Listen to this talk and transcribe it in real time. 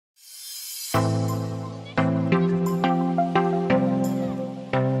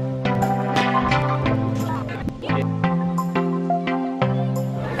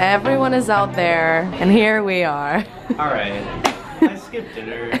Everyone is out there, and here we are. Alright. I skipped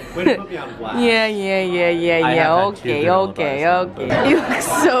dinner. Way to put me on blast. Yeah. Okay. You look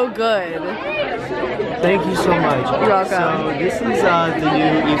so good. Thank you so much. You're welcome. So this is the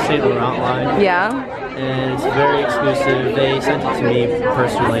new Yves Saint Laurent line. Yeah? And it's very exclusive. They sent it to me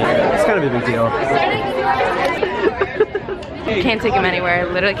personally. It's kind of a big deal. Can't take him anywhere.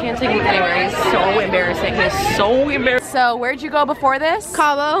 Literally can't take him anywhere. He's so embarrassing. He's so embarrassing. So where'd you go before this?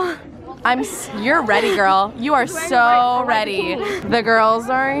 Cabo. You're ready, girl. You are so ready. The girls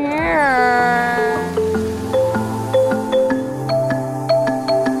are here.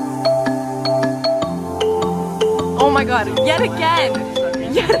 Oh my god, yet again.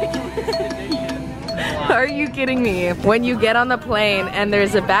 Are you kidding me? When you get on the plane and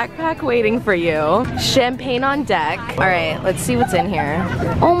there's a backpack waiting for you, champagne on deck. All right, let's see what's in here.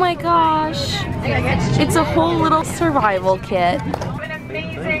 Oh my gosh. It's a whole little survival kit.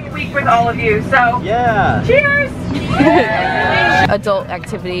 Amazing week with all of you. So yeah. Cheers! Adult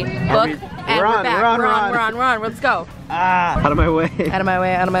activity book. And we're back. We're on. Let's go. Out of my way. Out of my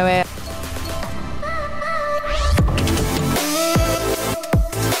way.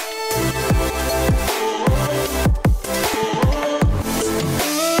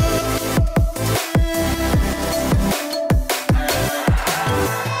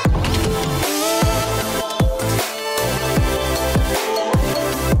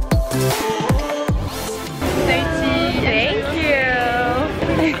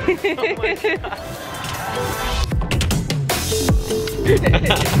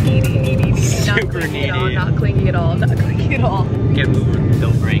 Super needy. Not clingy at all. Can't move,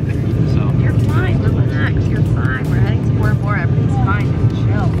 don't break. So You're fine. Relax. You're fine. We're heading to Bora Bora. Everything's fine. Just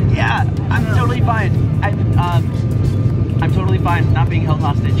chill. yeah, I'm totally fine. I'm totally fine not being held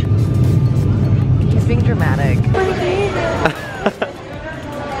hostage. He's being dramatic.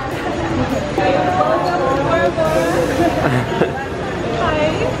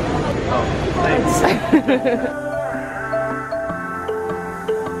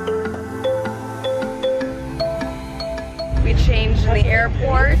 We changed in the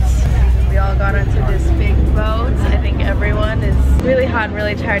airport. We all got onto this big boat. I think everyone is really hot and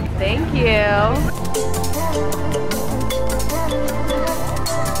really tired. Thank you.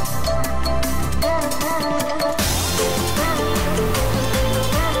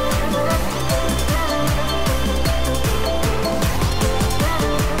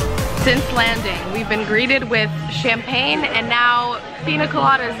 Since landing, we've been greeted with champagne and now pina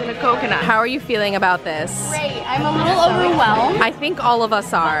coladas in a coconut. How are you feeling about this? Great. I'm a little overwhelmed. I think all of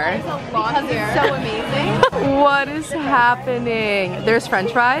us are. Because it's so amazing. What is happening? There's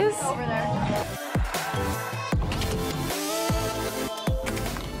French fries? Over there.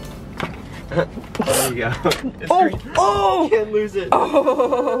 There you go. Oh! Can't lose it.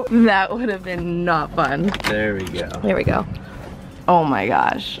 Oh! That would have been not fun. There we go. There we go. Oh my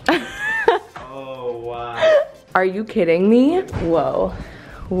gosh. Oh wow. Are you kidding me? Whoa.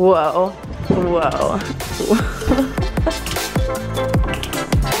 Whoa. Whoa.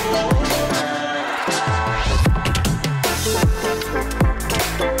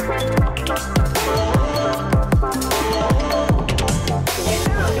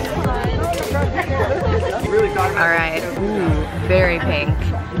 All right. Ooh, very pink.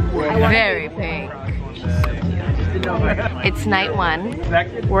 Very pink. It's night one.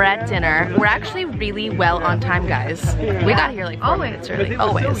 We're at dinner. We're actually really well on time, guys. We got here like 4 minutes early.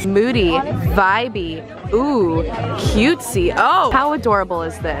 Always. Moody, vibey, ooh, cutesy. Oh, how adorable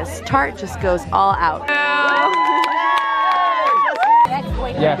is this? Tarte just goes all out.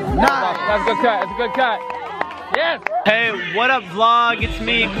 Yeah, that's a good cut. That's a good cut. Yes! Hey, what up vlog? It's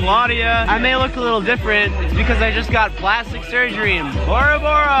me, Claudia. I may look a little different. It's because I just got plastic surgery in Bora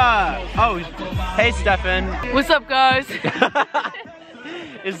Bora. Oh, hey Stefan. What's up, guys?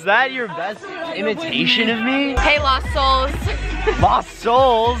 Is that your best imitation of me? Hey, lost souls. Lost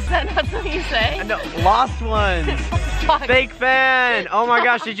souls? That's what you say? No, lost ones. Fake fan. Oh my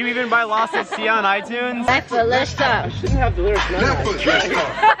gosh, did you even buy Lost at Sea on iTunes? Let's go. I shouldn't have the lyrics memorized.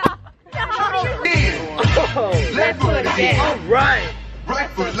 Let's do it again. All right. Right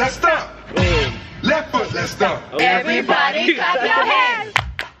foot, let's stop. Boom. Left foot, let's stop. Everybody clap your hands.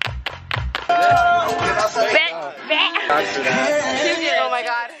 Oh my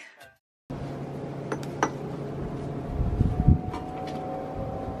god.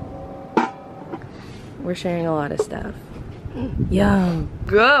 We're sharing a lot of stuff. Yum.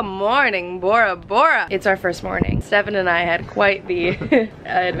 Good morning, Bora Bora. It's our first morning. Stefan and I had quite the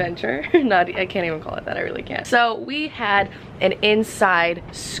adventure. I can't even call it that, I really can't. So we had an inside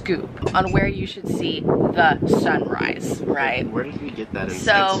scoop on where you should see the sunrise, right? Where did we get that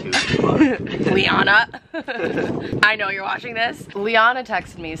inside scoop? Liana, I know you're watching this. Liana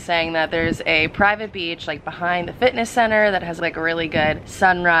texted me saying that there's a private beach like behind the fitness center that has like a really good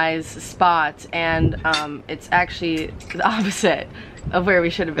sunrise spot, and it's actually the opposite of where we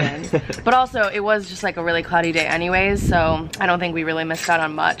should have been. But also it was just like a really cloudy day anyways, so I don't think we really missed out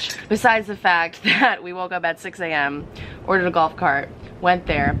on much besides the fact that we woke up at 6 a.m, ordered a golf cart, went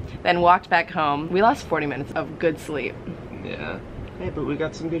there, then walked back home. We lost 40 minutes of good sleep. Yeah. Hey, but we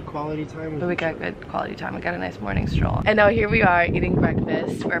got some good quality time. But we got good quality time. We got a nice morning stroll. And now here we are eating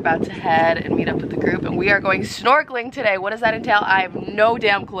breakfast. We're about to head and meet up with the group, and we are going snorkeling today. What does that entail? I have no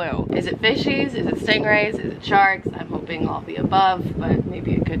damn clue. Is it fishies? Is it stingrays? Is it sharks? I'm hoping all of the above, but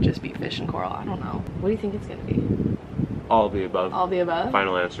maybe it could just be fish and coral. I don't know. What do you think it's gonna be? All of the above. All of the above?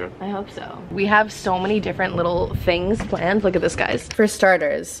 Final answer. I hope so. We have so many different little things planned. Look at this, guys. For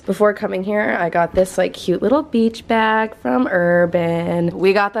starters, before coming here, I got this like cute little beach bag from Urban.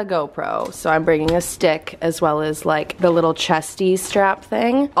 We got the GoPro, so I'm bringing a stick as well as like the little chesty strap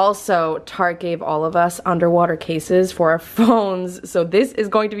thing. Also, Tarte gave all of us underwater cases for our phones, so this is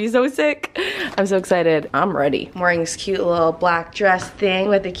going to be so sick. I'm so excited. I'm ready. I'm wearing this cute little black dress thing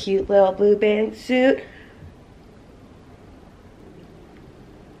with a cute little blue band suit.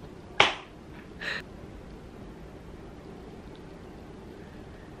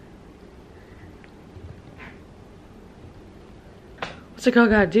 What's a girl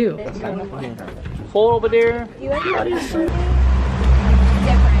gotta do? Hold over there.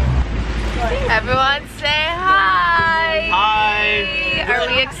 Everyone say hi! Hi! Are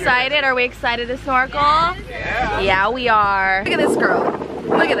we excited? Are we excited to snorkel? Yeah, we are. Look at this girl.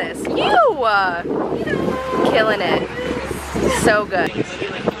 Look at this. You! Killing it. So good.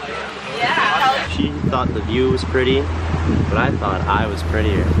 Yeah. She thought the view was pretty, but I thought I was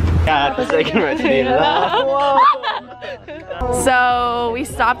prettier. God, the second So we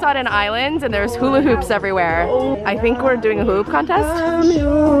stopped on an island and there's hula hoops everywhere. I think we're doing a hula hoop contest.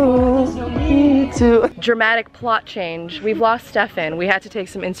 Dramatic plot change. We've lost Stefan. We had to take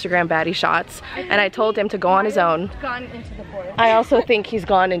some Instagram baddie shots, and I told him to go on his own. I also think he's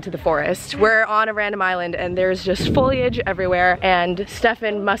gone into the forest. We're on a random island and there's just foliage everywhere, and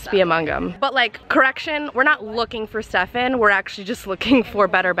Stefan must be among them. But like, correction, we're not looking for Stefan. We're actually just looking for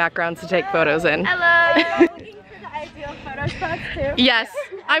better backgrounds to take photos in. Hello! Ideal photo spots too. Yes,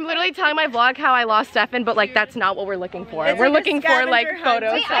 I'm literally telling my vlog how I lost Stefan, but like that's not what we're looking for. We're like looking for like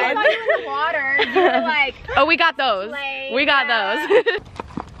photos. Wait, I thought you were in the water. You were like, oh, we got those. We got those.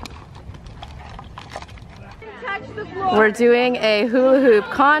 We're doing a hula hoop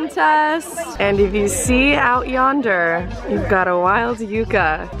contest, and if you see out yonder, you've got a wild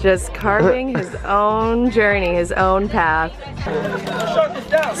yucca just carving his own journey, his own path.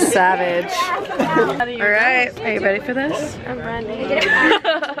 Savage. Alright, are you ready for this? I'm ready.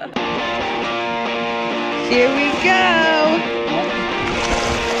 Here we go!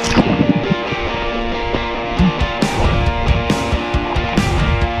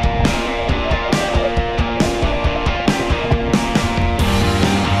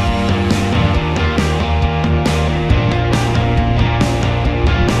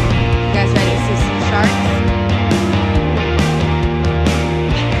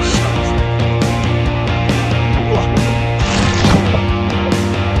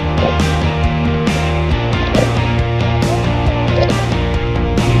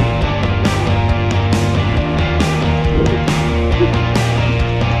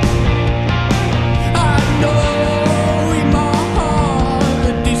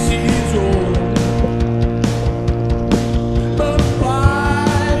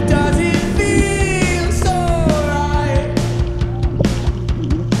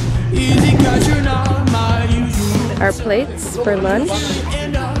 Our plates for lunch.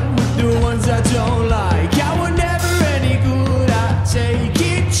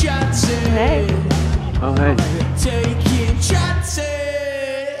 Hey. Oh, hey.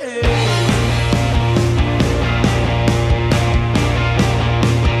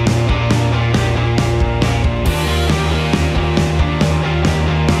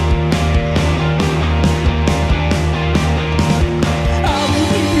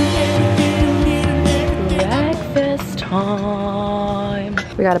 Breakfast time.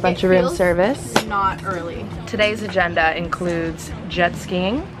 We got a bunch of room service. not early. Today's agenda includes jet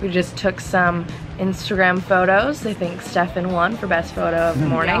skiing. We just took some Instagram photos. I think Stefan won for best photo of the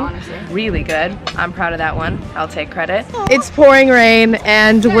morning. Yeah, honestly. Really good. I'm proud of that one. I'll take credit. It's pouring rain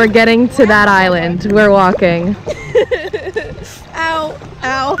and we're getting to that island. We're walking. Ow,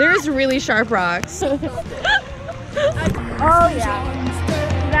 ow. There's really sharp rocks. Oh yeah.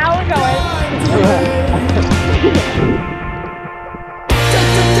 Now we're going.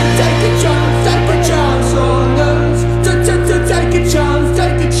 Take a chance, take a chance on us. Take a chance, take a chance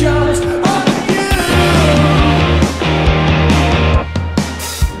on you. Take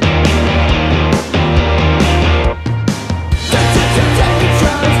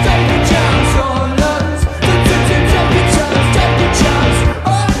a chance on us. Take a chance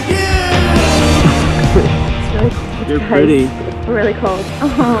on you. You're pretty. We're really cold. Oh,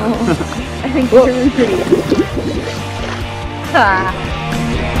 I think you're really pretty.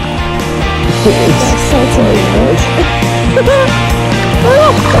 That's so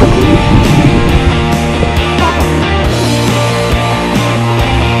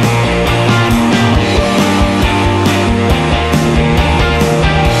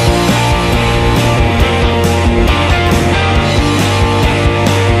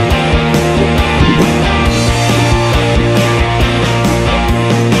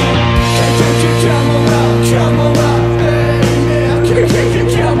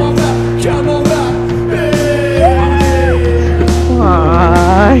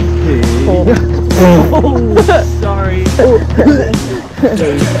Sorry. This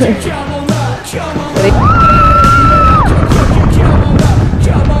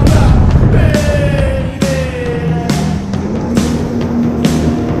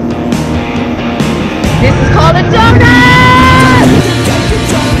is called a donut!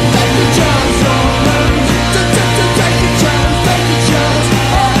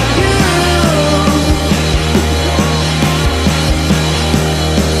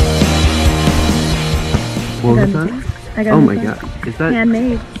 What was that? Oh my god. Is that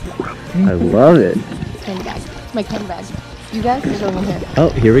handmade. I love it. Candy bag. It's my candy bag. You guys are going in here. Oh,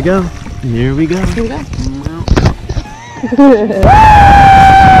 here we go. Here we go. Here we go.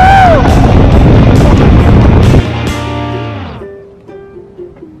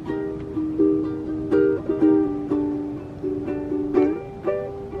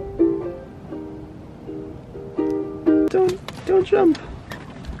 Don't jump.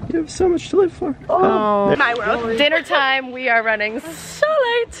 You have so much to live for. Oh, my world. Dinner time. We are running so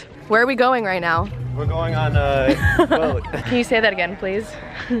late. Where are we going right now? We're going on a boat. Can you say that again, please?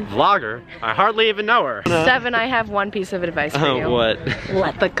 Vlogger? I hardly even know her. Seven, I have one piece of advice for you. What?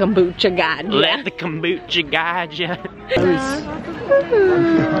 Let the kombucha guide you. Let the kombucha guide you.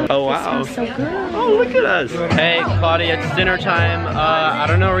 Oh wow. So good. Oh, look at us. Hey Claudia, it's dinner time. I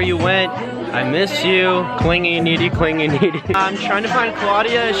don't know where you went. I miss you. Clingy, needy, clingy, needy. I'm trying to find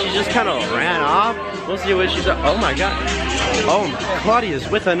Claudia. She just kind of ran off. We'll see what she's up. Oh my god. Oh, Claudia's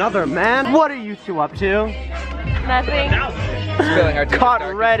with another man. What are you two up to? Nothing. Spilling our Caught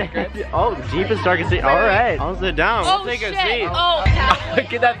red. Oh, deepest, darkest secret. All right. I'll sit down. Oh, we'll take a shit. seat. Oh.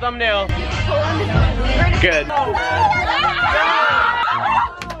 Get that thumbnail. Good.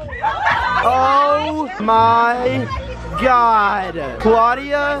 Oh my god.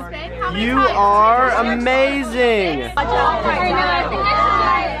 Claudia, you are amazing. No,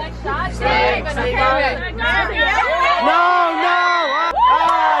 no.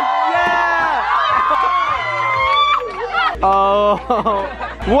 Yeah. Oh,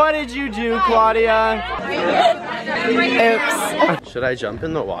 what did you do, Claudia? Oops. Should I jump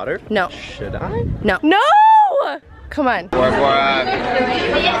in the water? No. Should I? No. No! Come on. Bora Bora.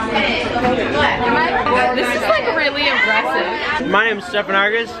 This is like really impressive. My name's Stefan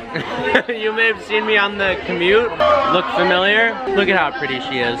Argus. You may have seen me on the commute. Look familiar? Look at how pretty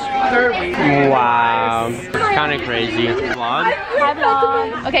she is. Wow. Kind of crazy. Vlog?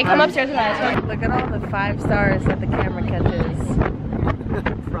 Okay, come upstairs with us. Look at all the 5 stars that the camera catches. I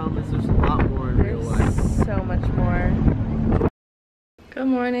promise there's a lot more in real life. So much more. Good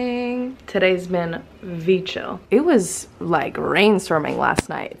morning. Today's been V-chill. It was like rainstorming last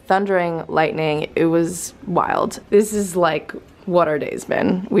night. Thundering, lightning, it was wild. This is like what our day's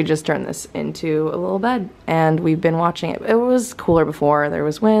been. We just turned this into a little bed and we've been watching it. It was cooler before. There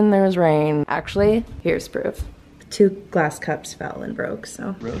was wind, there was rain. Actually, here's proof. 2 glass cups fell and broke,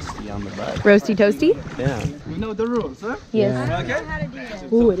 so. Roasty on the butt. Roasty toasty? Yeah. You know the rules, huh? Yes. Okay.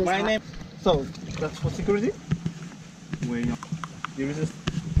 Ooh, it is My hot. name. So that's for security. Where you use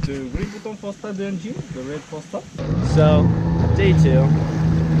the green button poster, the engine, the red poster. So, day 2.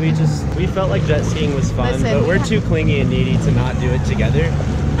 We felt like jet skiing was fun, Listen. but we're too clingy and needy to not do it together.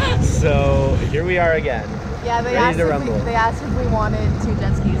 So here we are again. Yeah, they ready to rumble. they asked if we wanted 2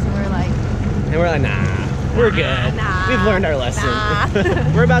 jet skis, and we're like, nah, we're good. Nah, We've learned our lesson.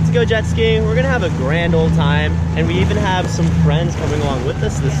 Nah. We're about to go jet skiing. We're gonna have a grand old time, and we even have some friends coming along with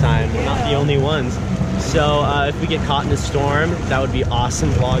us this time. We're not the only ones. So if we get caught in a storm, that would be awesome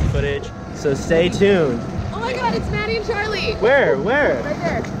vlog footage. So stay tuned. oh my God, it's Maddie and Charlie. Where? Right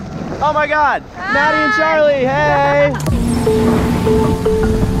there. Oh my God, Maddie and Charlie, hey!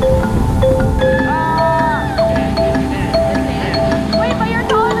 Wait, but you're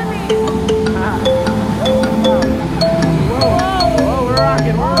taller than me. Whoa, we're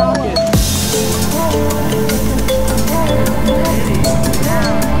rocking, we're rocking.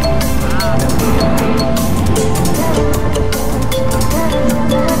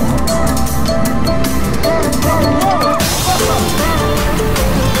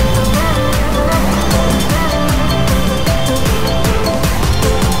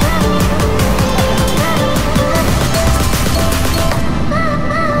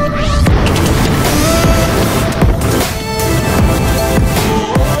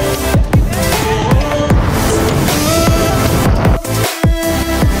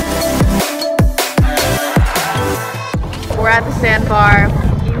 We're at the sandbar,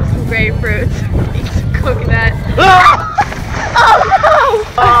 eating some grapefruit, eating some coconut.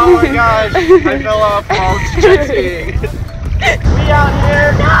 Oh my gosh, I fell off while jet skiing. We out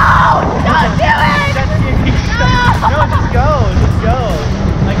here. No! Don't do it! Jet skiing. No, just go.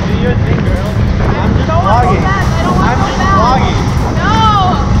 Like, do your thing, girl. I'm just vlogging. I'm just vlogging. No!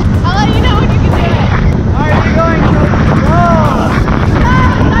 I'll let you know when you can do it. Why are you going? Go!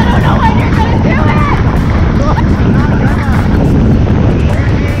 I don't know when you're gonna do it! You're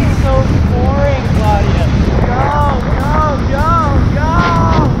being so boring, Claudia.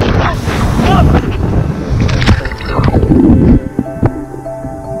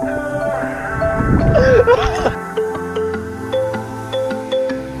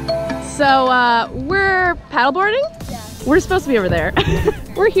 So, we're paddleboarding? Yeah. We're supposed to be over there.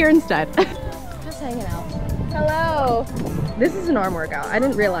 We're here instead. Just hanging out. Hello. This is an arm workout. I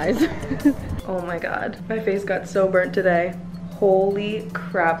didn't realize. Oh my God. My face got so burnt today. Holy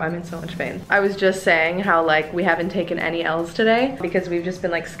crap, I'm in so much pain. I was just saying how like we haven't taken any L's today because we've just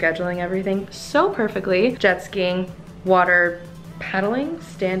been like scheduling everything so perfectly. Jet skiing, water, paddling,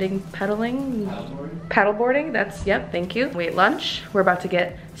 standing pedaling, paddleboarding, that's, yep, thank you. We ate lunch, we're about to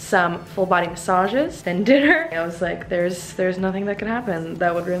get some full body massages, then dinner. I was like, there's nothing that can happen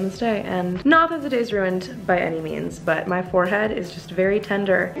that would ruin this day. And not that the day's ruined by any means, but my forehead is just very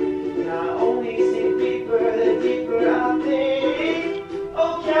tender.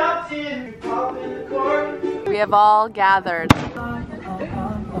 We have all gathered.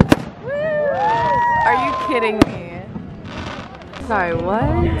 Are you kidding me? Sorry,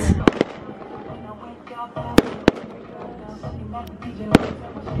 what?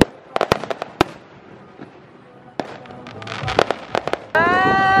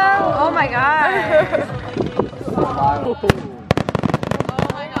 Oh my God. Oh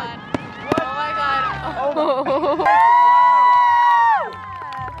my God. Oh my God. Oh.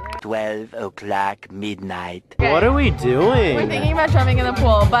 12 o'clock midnight. Okay. What are we doing? We're thinking about jumping in the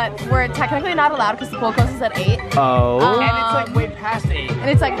pool, but we're technically not allowed because the pool closes at 8. Oh. And it's like way past 8. And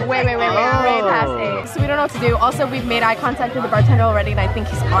it's like way past 8. So we don't know what to do. Also, we've made eye contact with the bartender already, and I think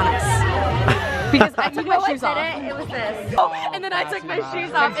he's on us. Because I took my shoes off. It was this. Oh, and then I took my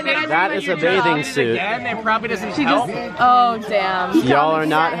shoes off, and then I took That my is a shoes bathing off. suit. And it probably doesn't She help. just, oh damn. Y'all are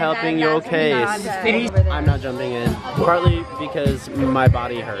not helping your case. I'm not jumping in. Partly because my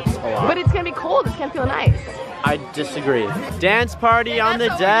body hurts a lot. But it's gonna be cold, it's gonna feel nice. I disagree. Dance party on the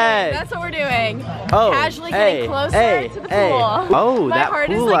deck. That's what we're doing. Oh, Casually getting closer to the pool. Oh, my that heart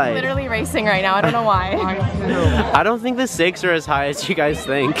pool is like light. literally racing right now. I don't know why. I don't think the stakes are as high as you guys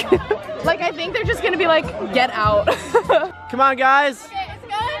think. Like I think they're just gonna be like, get out. Come on, guys. Okay, it's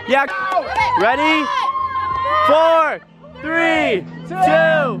going. Yeah. Ready? 4, 3, 2,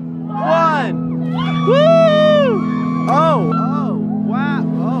 1. Woo! Oh, wow.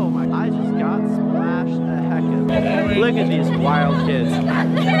 Oh my, I just got splashed the heck out. Look at these wild kids.